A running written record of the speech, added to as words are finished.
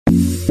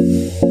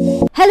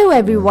Hello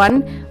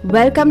everyone,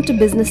 welcome to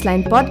Business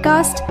Line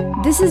Podcast.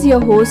 This is your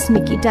host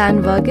Nikita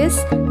Ann Verghese,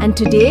 and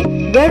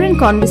today we're in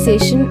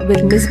conversation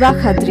with Misbah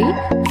Khadri,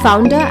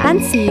 founder and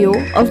CEO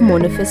of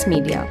Monophis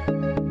Media.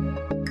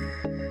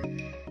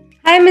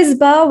 Hi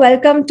Misbah,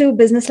 welcome to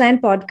Business Line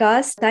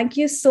Podcast. Thank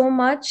you so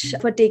much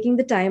for taking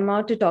the time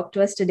out to talk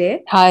to us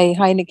today. Hi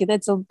Nikita.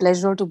 It's a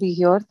pleasure to be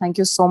here. Thank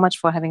you so much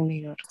for having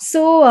me here.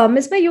 So,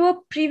 Misbah, you were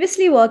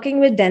previously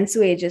working with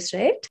Dentsu Aegis,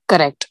 right?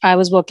 Correct. I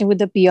was working with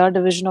the PR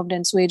division of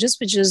Dentsu Aegis,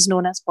 which is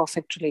known as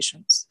Perfect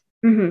Relations.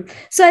 Mm-hmm.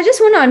 So I just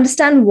want to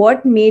understand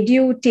what made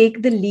you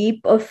take the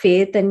leap of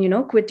faith and,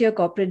 quit your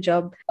corporate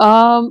job.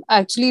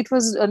 Actually, it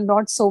was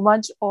not so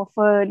much of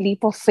a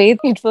leap of faith.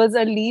 It was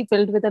a leap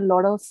filled with a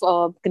lot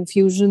of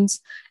confusions.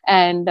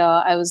 And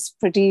I was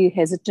pretty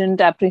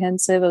hesitant,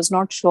 apprehensive. I was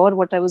not sure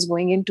what I was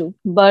going into.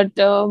 But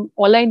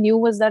all I knew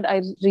was that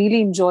I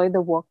really enjoy the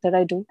work that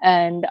I do.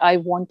 And I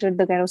wanted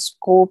the kind of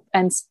scope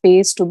and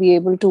space to be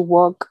able to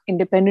work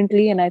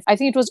independently. And I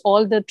think it was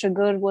all the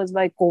trigger was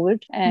by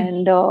COVID.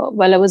 And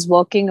while I was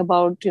working we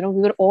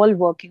were all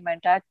working, my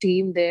entire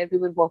team there, we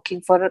were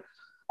working for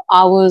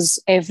hours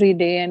every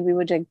day, and we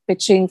were like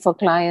pitching for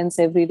clients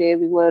every day.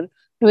 We were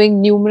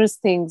doing numerous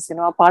things,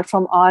 apart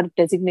from our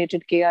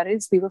designated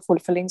KRAs, we were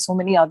fulfilling so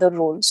many other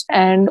roles,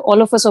 and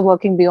all of us are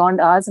working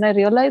beyond ours. And I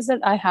realized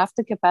that I have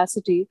the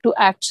capacity to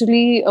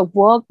actually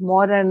work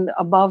more and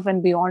above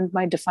and beyond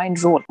my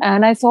defined role.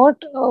 And I thought,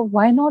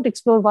 why not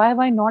explore? Why have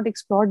I not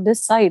explored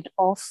this side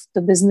of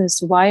the business?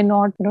 Why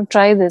not,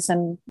 try this?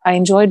 And I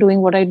enjoy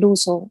doing what I do.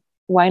 So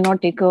why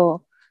not take a,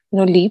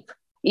 leap?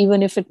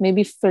 Even if it may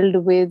be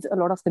filled with a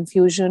lot of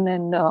confusion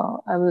and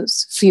I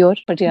was fear,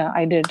 but yeah,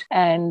 I did.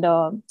 And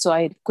so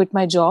I quit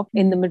my job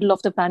in the middle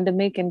of the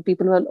pandemic, and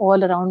people were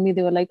all around me.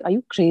 They were like, are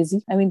you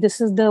crazy? I mean, this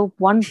is the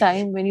one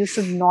time when you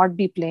should not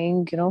be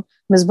playing,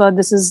 Misbah,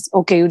 this is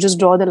okay. You just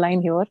draw the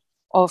line here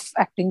of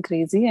acting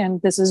crazy,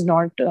 and this is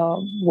not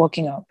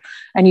working out.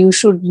 And you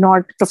should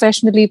not,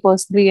 professionally,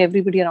 personally,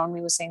 everybody around me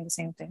was saying the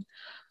same thing.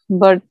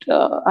 But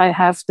I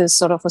have this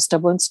sort of a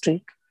stubborn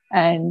streak,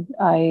 and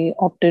I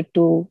opted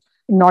to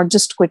not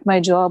just quit my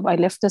job. I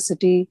left the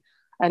city.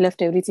 I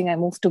left everything. I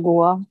moved to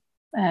Goa.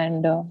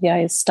 And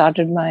I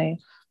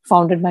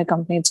founded my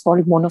company. It's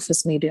called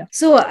Monophis Media.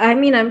 So,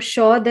 I'm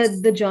sure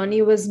that the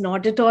journey was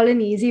not at all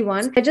an easy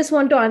one. I just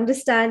want to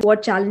understand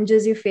what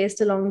challenges you faced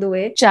along the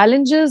way.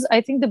 Challenges, I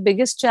think the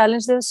biggest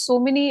challenge, there's so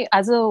many,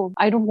 I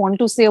don't want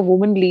to say a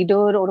woman leader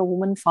or a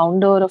woman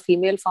founder or a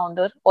female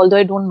founder, although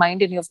I don't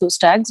mind any of those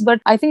tags, but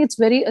I think it's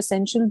very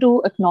essential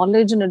to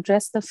acknowledge and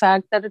address the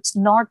fact that it's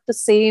not the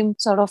same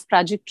sort of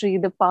trajectory,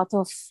 the path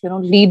of,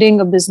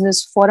 leading a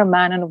business for a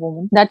man and a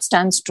woman. That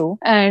stands true.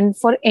 And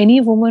for any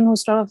woman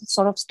who's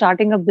sort of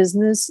starting a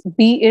business,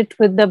 be it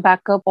with the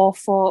backup of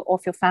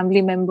your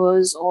family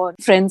members or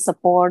friend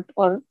support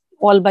or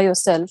all by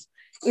yourself,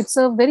 it's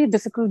a very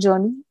difficult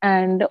journey,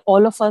 and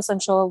all of us, I'm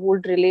sure,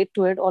 would relate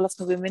to it. All of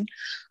the women,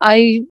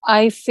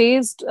 I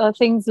faced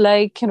things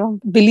like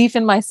belief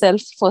in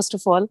myself, first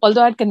of all.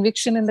 Although I had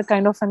conviction in the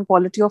kind of and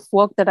quality of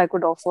work that I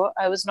could offer,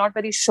 I was not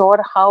very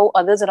sure how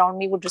others around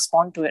me would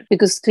respond to it,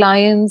 because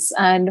clients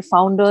and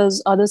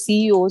founders, other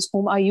CEOs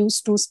whom I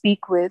used to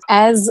speak with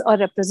as a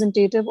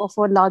representative of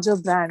a larger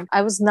brand,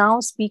 I was now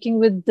speaking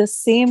with the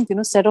same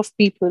set of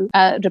people,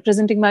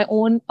 representing my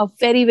own, a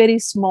very, very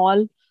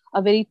small,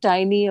 a very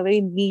tiny, a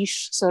very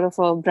niche sort of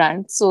a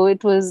brand. So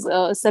it was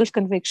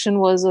self-conviction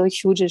was a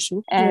huge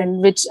issue, and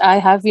which I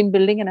have been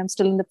building, and I'm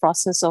still in the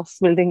process of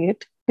building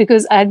it,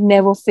 because I had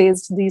never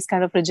faced these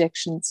kind of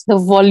rejections. The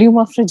volume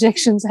of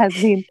rejections has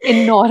been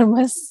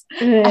enormous,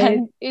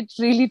 and it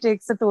really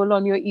takes a toll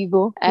on your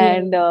ego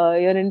and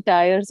your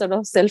entire sort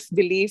of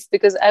self-belief,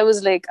 because I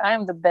was like, I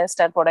am the best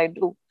at what I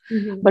do.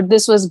 Mm-hmm. But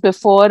this was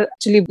before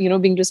actually,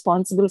 being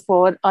responsible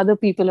for other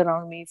people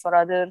around me, for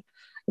other,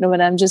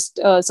 when I'm just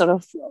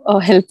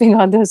helping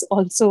others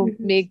also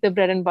make the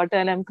bread and butter,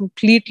 and I'm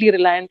completely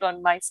reliant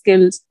on my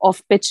skills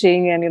of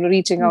pitching and,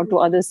 reaching out to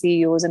other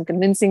CEOs and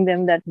convincing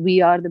them that we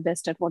are the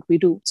best at what we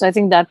do. So I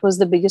think that was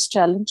the biggest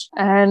challenge.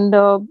 And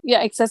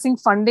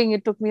accessing funding,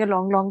 it took me a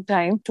long, long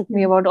time. It took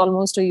me about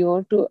almost a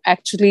year to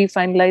actually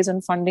finalize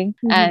on funding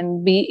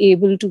and be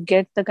able to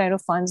get the kind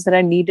of funds that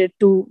I needed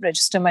to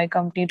register my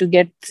company, to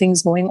get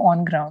things going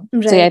on ground.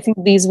 Right. So I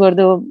think these were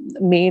the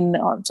main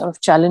sort of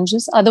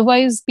challenges.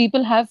 Otherwise,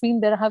 people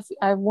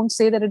I won't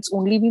say that it's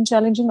only been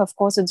challenging. Of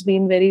course, it's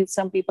been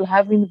some people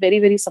have been very,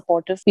 very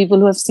supportive. People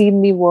who have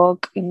seen me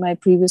work in my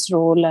previous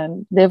role,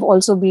 and they've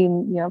also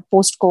been,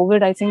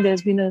 post-COVID, I think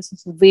there's been a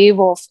wave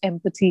of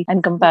empathy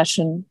and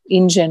compassion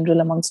in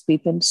general amongst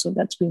people. So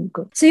that's been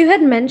good. So you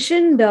had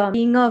mentioned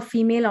being a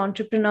female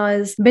entrepreneur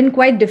has been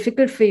quite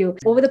difficult for you.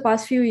 Over the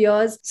past few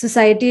years,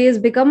 society has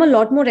become a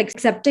lot more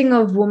accepting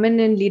of women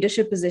in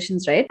leadership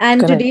positions, right?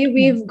 And Correct. Today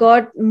we've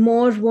got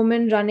more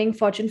women running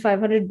Fortune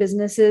 500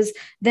 businesses.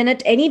 than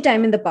at any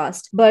time in the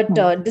past. But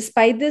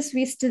despite this,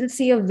 we still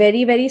see a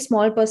very, very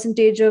small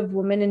percentage of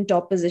women in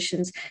top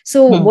positions.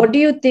 So what do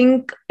you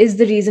think is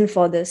the reason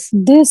for this?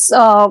 Most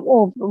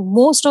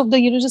of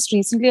the, just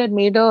recently I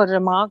made a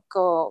remark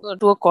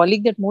to a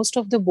colleague that most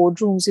of the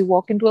boardrooms, you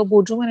walk into a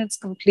boardroom and it's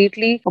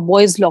completely a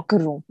boys' locker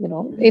room.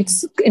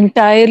 It's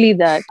entirely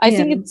that. I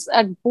think it's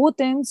at both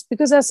ends,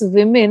 because as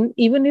women,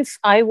 even if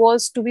I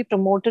was to be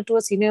promoted to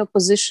a senior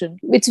position,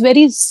 it's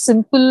very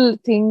simple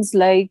things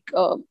like,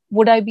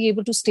 would I be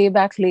able to stay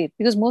back late?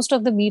 Because most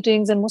of the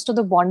meetings and most of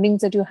the bondings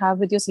that you have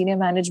with your senior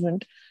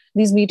management,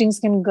 these meetings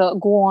can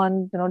go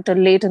on, till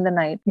late in the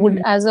night.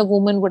 As a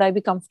woman, would I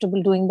be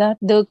comfortable doing that?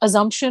 The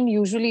assumption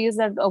usually is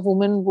that a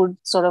woman would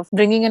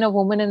bringing in a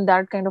woman in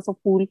that kind of a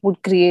pool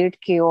would create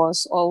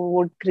chaos or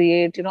would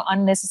create,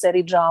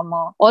 unnecessary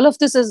drama. All of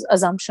this is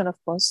assumption, of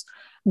course.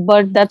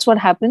 But that's what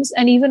happens.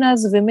 And even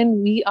as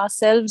women, we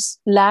ourselves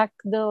lack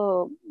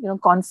the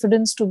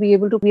confidence to be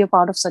able to be a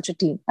part of such a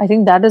team. I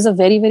think that is a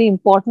very, very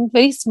important,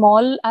 very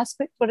small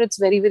aspect, but it's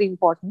very, very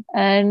important.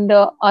 And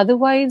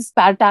otherwise,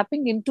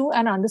 tapping into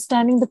and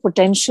understanding the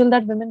potential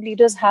that women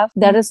leaders have,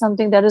 that is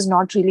something that is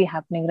not really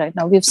happening right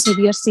now. We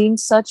are seeing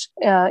such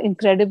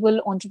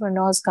incredible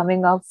entrepreneurs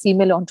coming up,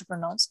 female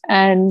entrepreneurs.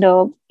 And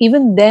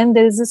even then,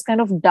 there is this kind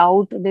of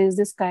doubt, there is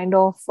this kind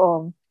of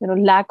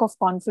lack of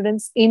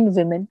confidence in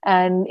women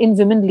and in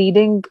women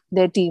leading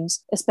their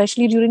teams,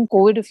 especially during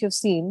COVID. If you've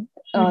seen,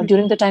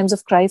 during the times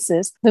of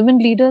crisis, women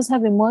leaders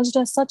have emerged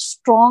as such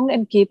strong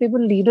and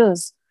capable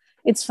leaders.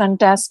 It's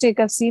fantastic.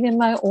 I've seen in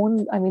my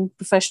own,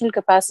 professional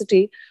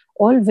capacity,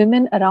 all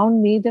women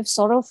around me, they've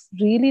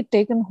really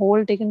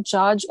taken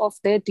charge of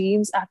their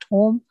teams at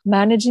home,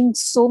 managing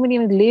so many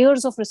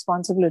layers of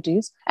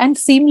responsibilities, and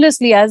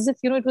seamlessly, as if,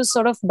 it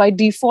was by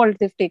default,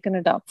 they've taken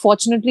it up.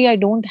 Fortunately, I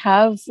don't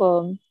have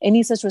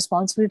any such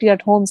responsibility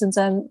at home, since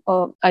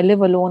I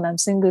live alone, I'm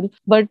single.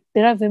 But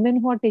there are women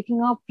who are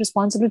taking up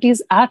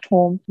responsibilities at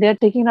home. They're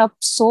taking up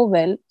so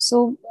well.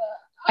 So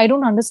I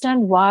don't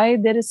understand why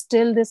there is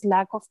still this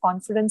lack of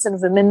confidence in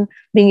women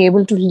being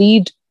able to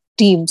lead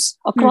teams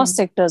across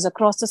sectors,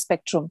 across the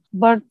spectrum.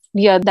 But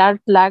yeah, that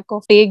lack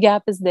of pay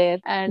gap is there,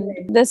 and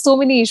there's so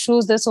many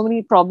issues, there's so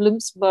many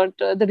problems. But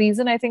the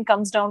reason, I think,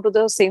 comes down to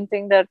the same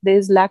thing, that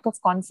there's lack of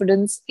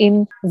confidence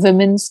in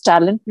women's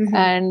talent.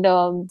 And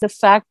the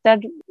fact that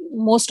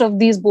most of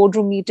these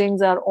boardroom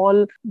meetings are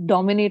all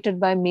dominated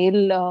by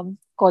male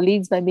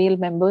colleagues, by male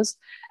members,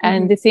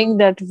 and they think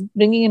that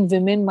bringing in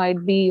women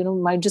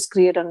might just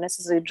create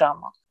unnecessary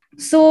drama.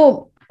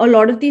 So a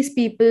lot of these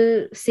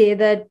people say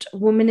that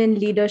women in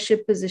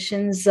leadership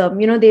positions,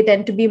 they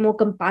tend to be more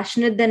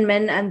compassionate than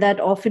men, and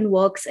that often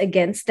works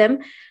against them.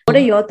 What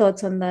are your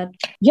thoughts on that?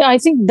 Yeah, I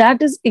think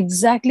that is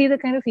exactly the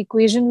kind of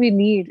equation we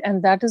need.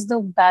 And that is the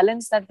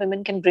balance that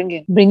women can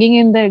bringing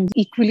in the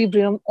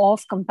equilibrium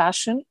of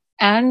compassion.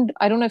 And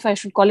I don't know if I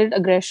should call it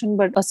aggression,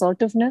 but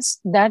assertiveness.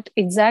 That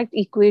exact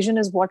equation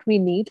is what we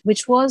need,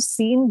 which was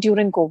seen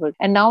during COVID.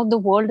 And now the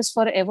world is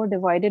forever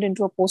divided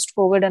into a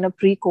post-COVID and a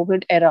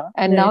pre-COVID era.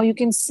 And now you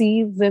can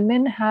see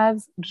women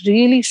have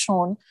really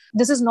shown,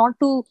 this is not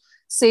to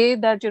say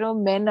that,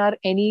 men are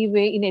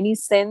anyway, in any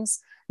sense,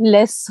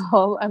 less.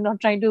 I'm not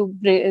trying to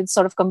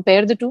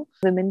compare the two.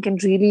 Women can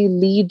really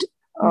lead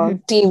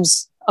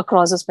teams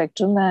across the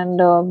spectrum.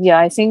 And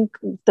I think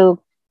the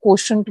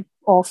quotient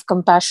of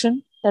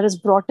compassion that is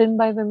brought in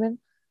by women,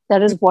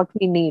 that is what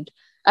we need.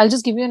 I'll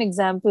just give you an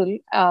example.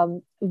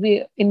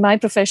 In my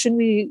profession,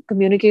 we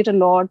communicate a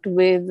lot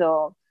with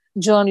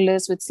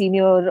journalists, with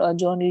senior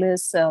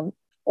journalists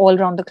all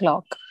around the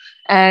clock.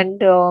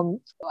 And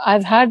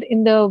I've had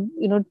in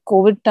the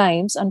COVID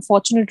times,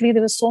 unfortunately,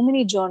 there were so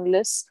many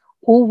journalists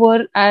who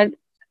were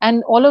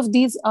and all of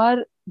these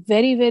are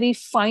very, very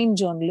fine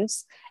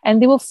journalists, and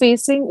they were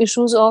facing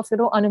issues of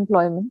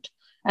unemployment,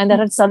 and that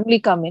had suddenly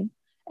come in.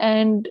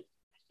 And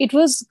it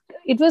was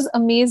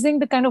amazing,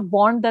 the kind of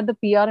bond that the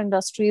PR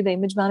industry, the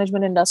image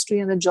management industry,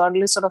 and the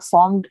journalists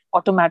formed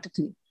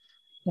automatically.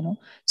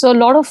 So a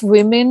lot of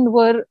women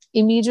were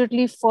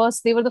immediately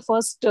first. They were the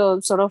first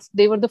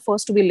they were the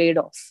first to be laid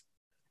off,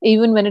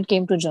 even when it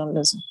came to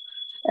journalism,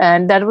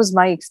 and that was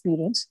my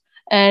experience.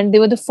 And they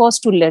were the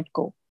first to let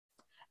go,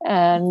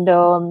 and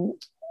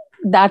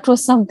that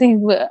was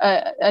something.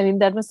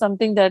 That was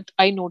something that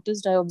I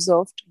noticed, I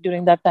observed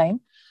during that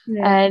time,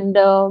 and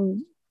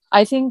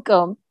I think.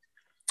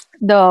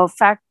 The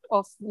fact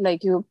of,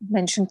 like you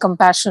mentioned,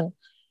 compassion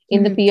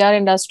in the PR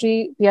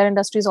industry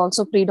is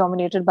also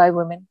predominated by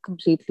women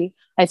completely.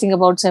 I think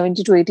about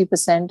 70 to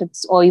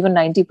 80%, or even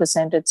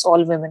 90%, it's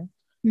all women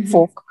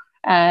folk.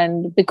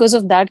 And because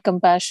of that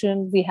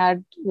compassion, we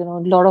had, a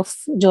lot of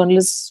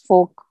journalist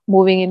folk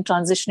moving in,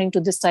 transitioning to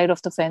this side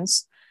of the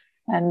fence.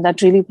 And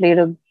that really played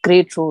a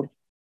great role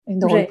in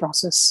the whole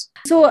process.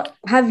 So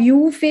have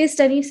you faced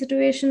any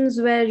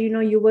situations where,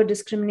 you were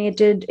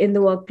discriminated in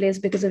the workplace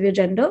because of your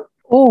gender?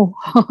 Oh,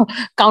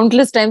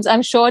 countless times.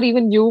 I'm sure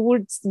even you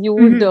would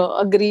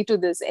agree to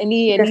this.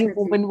 Any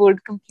woman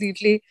would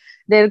completely.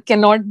 There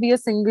cannot be a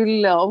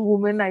single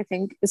woman, I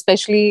think,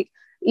 especially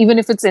even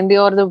if it's India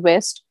or the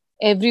West,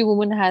 every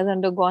woman has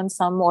undergone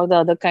some or the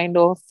other kind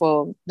of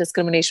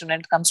discrimination when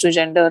it comes to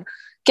gender.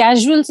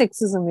 Casual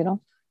sexism,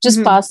 just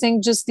Mm-hmm.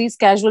 passing just these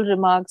casual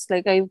remarks.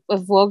 Like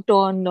I've worked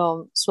on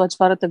Swachh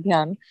Bharat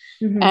Abhiyan,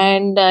 Mm-hmm.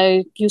 and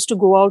I used to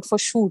go out for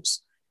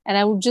shoots. And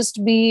I would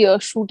just be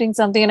shooting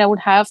something, and I would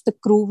have the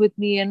crew with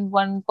me, and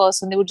one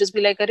person, they would just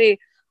be like, "अरे,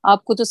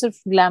 आपको तो सिर्फ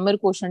glamour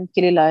quotient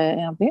के लिए लाया है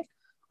यहाँ पे,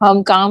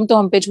 हम काम तो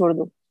हम पे छोड़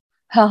दो."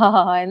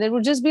 And it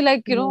would just be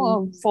like,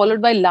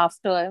 followed by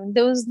laughter. I mean,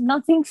 there was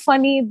nothing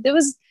funny. There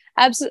was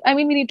absolutely, I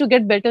mean, we need to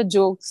get better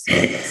jokes.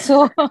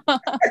 So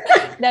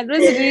that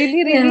was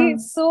really, Yeah. really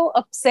so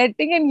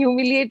upsetting and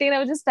humiliating. I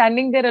was just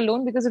standing there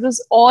alone because it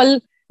was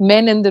all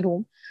men in the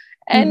room,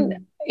 and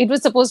Mm-hmm. it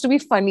was supposed to be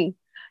funny.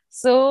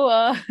 So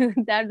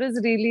that was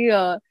really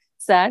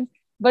sad,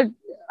 but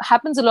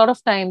happens a lot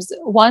of times.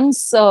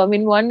 Once,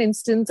 in one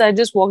instance, I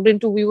just walked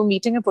into, we were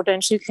meeting a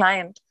potential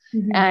client,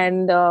 Mm-hmm.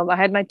 and I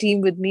had my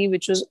team with me,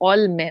 which was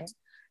all men,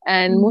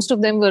 and Mm-hmm. most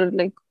of them were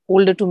like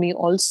older to me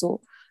also.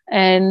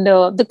 And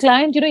the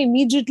client,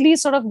 immediately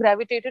sort of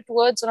gravitated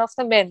towards one of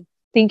the men,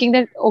 thinking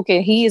that,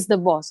 okay, he is the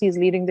boss, he's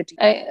leading the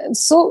team.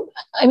 So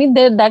I mean,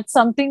 that's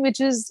something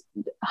which is,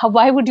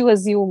 why would you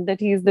assume that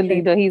he is the Right.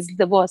 leader, he's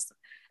the boss?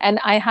 And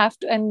I have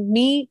to, and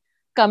me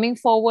coming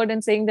forward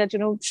and saying that,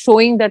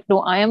 showing that no,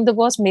 I am the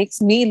boss,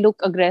 makes me look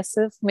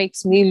aggressive,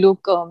 makes me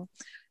look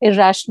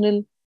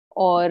irrational,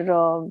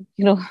 or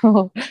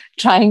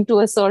trying to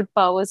assert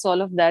powers,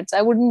 all of that. So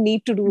I wouldn't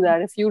need to do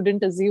that if you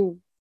didn't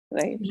assume,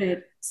 right?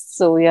 Right.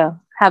 So yeah,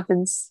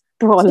 happens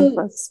to all of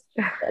So, us.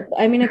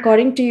 I mean,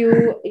 according to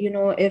you,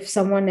 if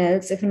someone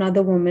else, if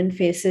another woman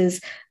faces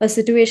a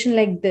situation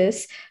like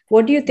this,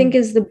 what do you think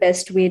is the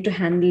best way to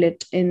handle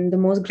it in the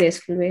most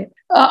graceful way?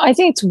 I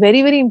think it's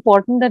very, very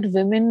important that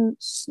women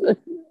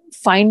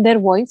find their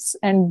voice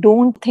and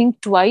don't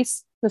think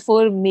twice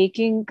before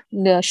making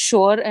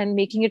sure and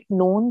making it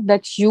known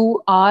that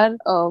you are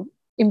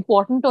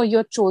important, or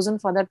you're chosen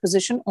for that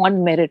position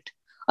on merit.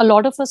 A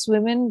lot of us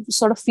women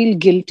sort of feel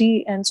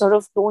guilty and sort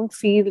of don't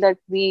feel that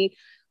we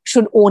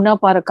should own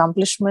up our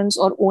accomplishments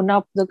or own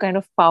up the kind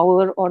of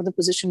power or the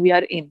position we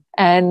are in.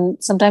 And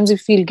sometimes we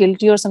feel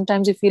guilty, or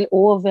sometimes we feel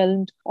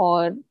overwhelmed,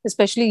 or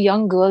especially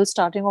young girls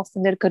starting off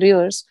in their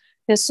careers,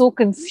 they're so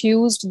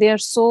confused, they are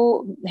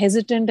so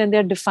hesitant, and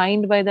they're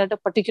defined by that a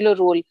particular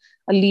role.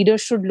 A leader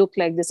should look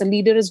like this. A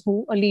leader is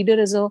who? A leader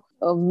is a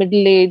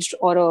middle-aged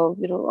or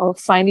a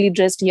finely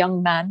dressed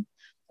young man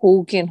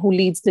who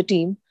leads the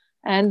team,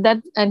 and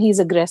he's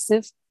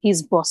aggressive,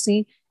 he's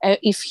bossy.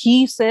 If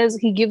he says,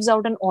 he gives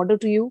out an order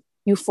to you,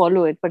 you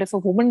follow it. But if a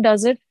woman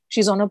does it,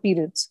 she's on her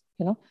periods.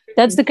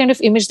 That's the kind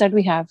of image that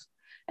we have,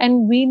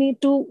 and we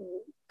need to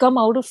come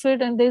out of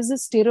it. And there's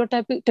this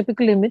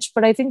typical image,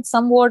 but I think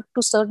somewhat to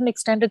a certain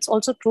extent it's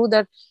also true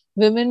that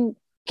women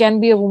can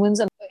be a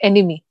woman's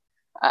enemy.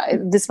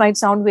 This might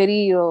sound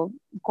very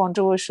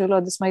controversial,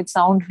 or this might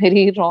sound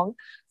very wrong,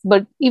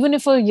 but even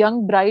if a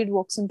young bride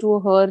walks into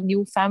her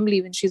new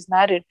family when she's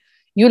married,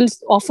 you'll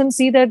often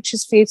see that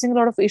she's facing a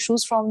lot of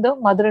issues from the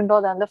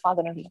mother-in-law than the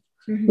father-in-law,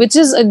 Mhm. which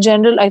is a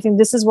general, I think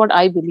this is what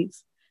I believe.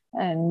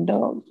 And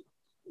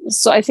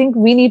so I think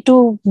we need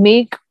to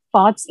make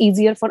paths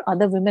easier for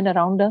other women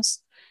around us.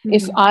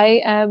 If Mhm. I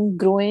am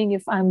growing,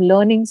 if I'm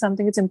learning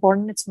something, it's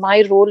important. It's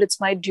my role, it's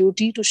my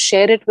duty to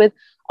share it with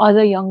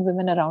other young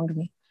women around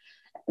me.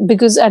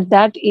 Because at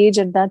that age,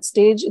 at that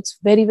stage, it's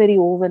very, very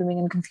overwhelming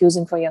and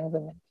confusing for young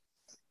women.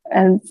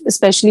 And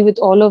especially with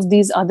all of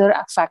these other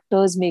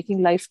factors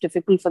making life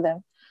difficult for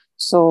them.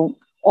 So,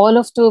 all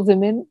of the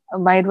women,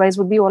 my advice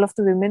would be all of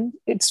the women,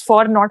 it's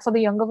for not for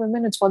the younger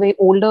women, it's for the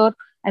older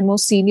and more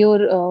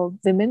senior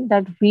women,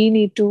 that we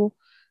need to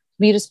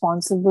be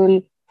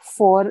responsible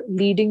for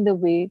leading the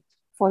way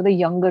for the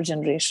younger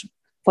generation,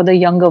 for the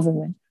younger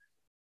women.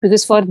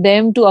 Because for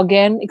them to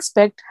again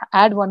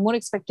add one more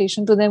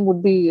expectation to them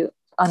would be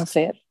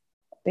unfair.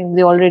 I think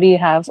they already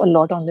have a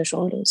lot on their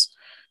shoulders.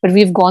 But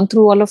we've gone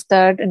through all of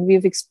that, and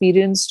we've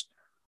experienced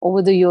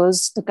over the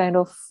years the kind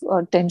of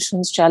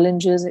tensions,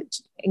 challenges,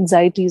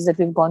 anxieties that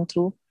we've gone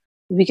through.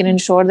 We can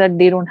ensure that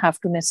they don't have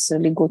to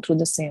necessarily go through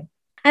the same.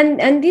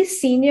 And these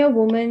senior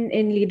women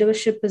in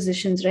leadership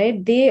positions,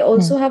 right, they Hmm.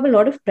 also have a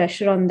lot of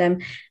pressure on them.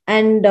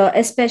 And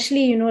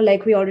especially,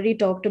 like we already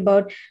talked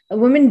about,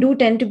 women do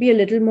tend to be a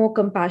little more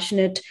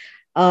compassionate.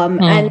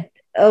 And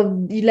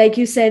Hmm. like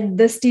you said,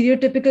 the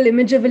stereotypical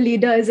image of a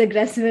leader is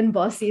aggressive and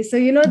bossy. So,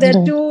 they're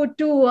Right.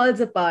 two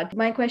worlds apart.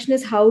 My question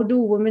is, how do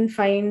women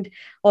find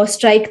or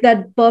strike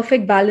that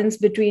perfect balance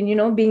between,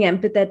 being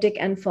empathetic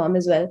and firm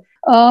as well?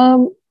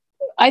 Um,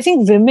 I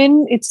think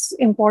women, it's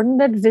important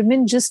that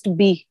women just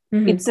be.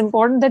 It's Mm-hmm.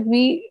 important that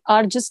we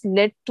are just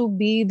let to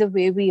be the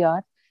way we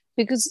are,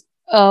 because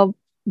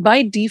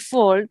by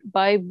default,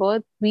 by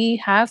birth, we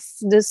have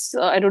this.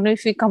 I don't know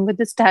if we come with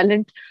this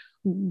talent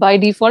by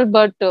default,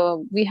 but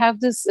we have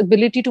this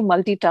ability to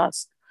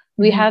multitask.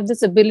 We Mm-hmm. have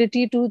this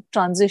ability to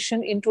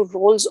transition into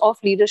roles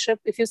of leadership.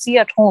 If you see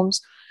at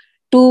homes,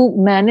 to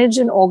manage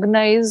and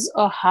organize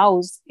a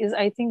house is,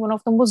 I think, one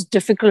of the most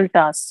difficult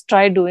tasks.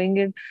 Try doing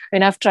it.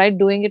 When I've tried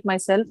doing it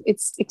myself,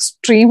 it's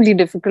extremely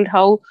difficult.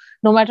 How,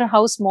 no matter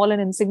how small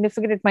and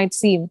insignificant it might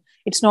seem,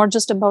 it's not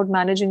just about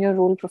managing your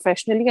role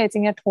professionally. I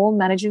think at home,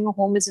 managing a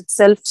home is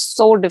itself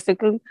so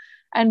difficult.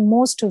 And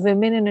most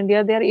women in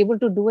India, they are able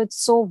to do it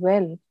so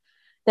well.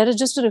 That is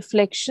just a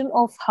reflection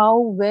of how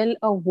well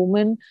a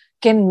woman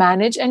can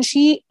manage. And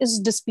she is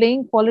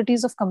displaying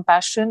qualities of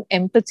compassion,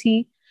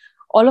 empathy,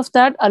 all of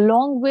that,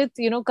 along with,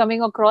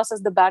 coming across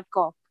as the bad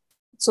cop.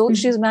 So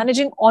she's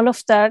managing all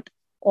of that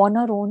on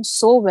her own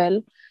so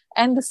well.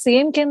 And the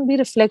same can be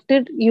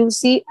reflected, you'll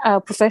see,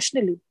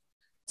 professionally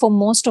for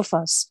most of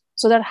us.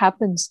 So that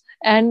happens.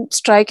 And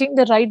striking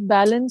the right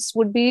balance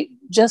would be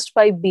just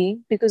by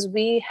being, because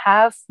we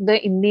have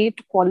the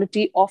innate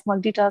quality of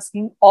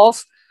multitasking,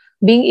 of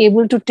being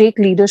able to take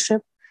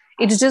leadership.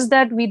 It's just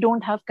that we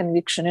don't have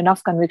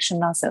enough conviction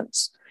in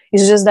ourselves.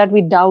 It's just that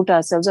we doubt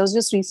ourselves. I was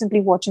just recently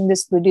watching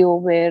this video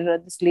where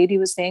this lady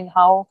was saying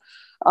how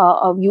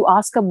you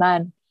ask a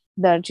man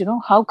that,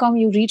 how come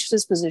you reached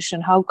this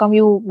position? How come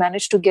you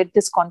managed to get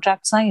this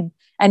contract signed?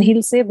 And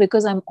he'll say,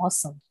 because I'm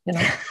awesome.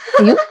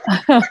 You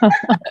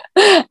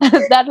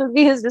that will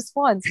be his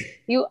response.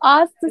 You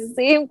ask the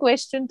same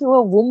question to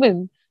a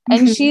woman,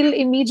 and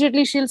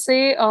she'll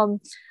say, I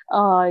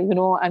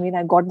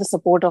got the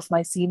support of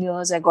my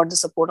seniors, I got the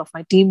support of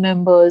my team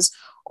members,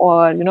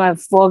 or,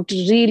 I've worked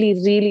really,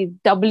 really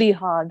doubly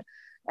hard,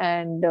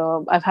 and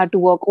I've had to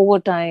work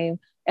overtime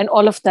and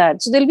all of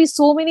that. So there'll be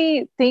so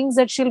many things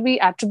that she'll be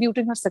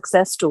attributing her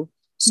success to,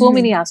 so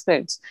many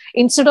aspects,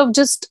 instead of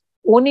just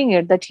owning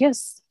it that,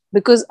 yes,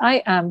 because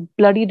I am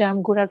bloody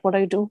damn good at what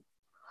I do.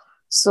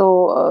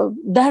 So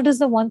that is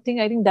the one thing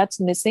I think that's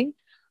missing.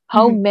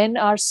 How men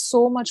are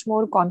so much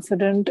more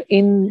confident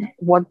in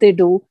what they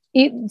do,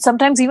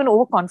 sometimes even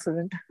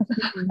overconfident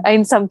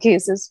in some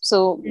cases.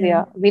 So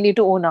we need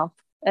to own up.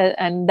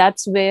 And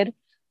that's where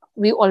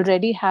we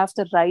already have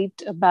the right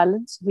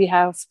balance. We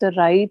have the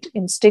right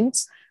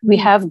instincts. We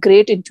have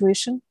great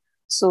intuition.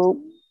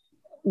 So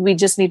we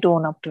just need to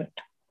own up to it.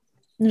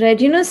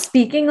 Right.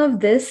 Speaking of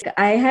this,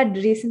 I had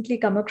recently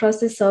come across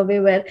this survey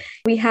where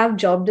we have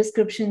job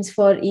descriptions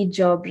for each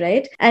job,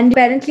 right? And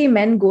apparently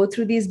men go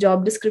through these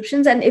job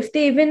descriptions, and if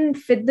they even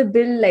fit the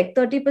bill, like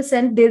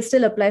 30%, they'll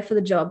still apply for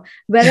the job.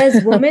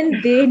 Whereas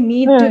women, they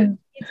need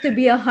to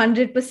be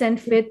 100%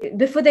 fit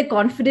before they're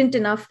confident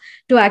enough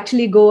to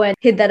actually go and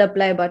hit that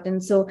apply button.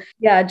 So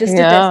just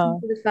to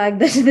test to the fact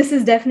that this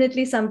is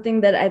definitely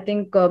something that I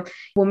think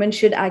women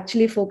should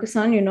actually focus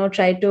on,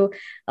 try to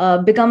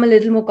become a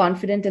little more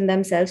confident in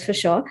themselves for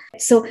sure.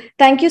 So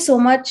thank you so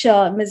much,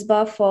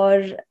 Misbah,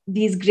 for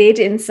these great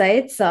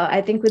insights.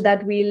 I think with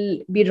that, we'll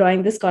be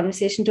drawing this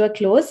conversation to a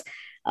close.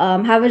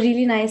 Have a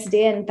really nice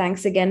day, and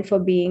thanks again for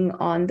being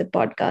on the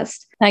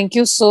podcast. Thank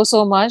you so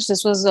much.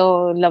 This was a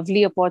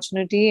lovely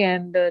opportunity,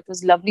 and it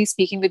was lovely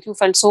speaking with you.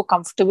 Felt so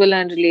comfortable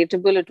and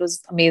relatable. It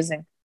was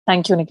amazing.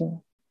 Thank you, Nikki.